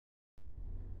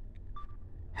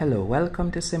Hello,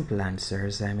 welcome to Simple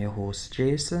Answers. I'm your host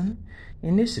Jason.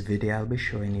 In this video, I'll be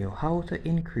showing you how to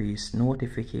increase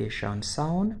notification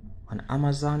sound on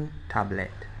Amazon tablet.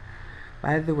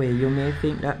 By the way, you may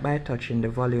think that by touching the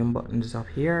volume buttons up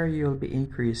here, you'll be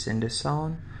increasing the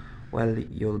sound. Well,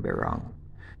 you'll be wrong.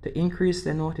 To increase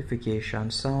the notification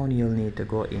sound, you'll need to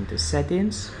go into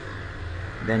settings.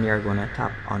 Then you're gonna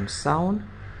tap on sound.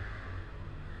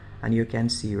 And you can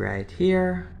see right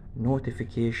here,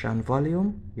 notification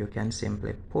volume. You can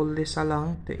simply pull this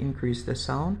along to increase the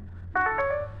sound,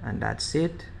 and that's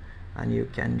it. And you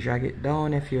can drag it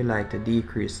down if you like to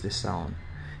decrease the sound.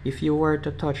 If you were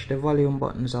to touch the volume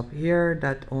buttons up here,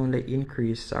 that only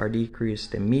increase or decrease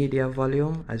the media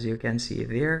volume, as you can see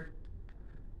there.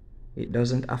 It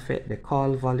doesn't affect the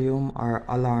call volume or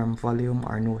alarm volume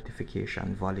or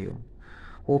notification volume.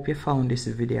 Hope you found this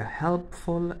video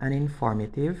helpful and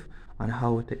informative on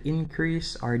how to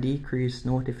increase or decrease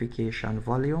notification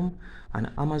volume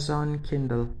on Amazon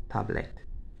Kindle tablet.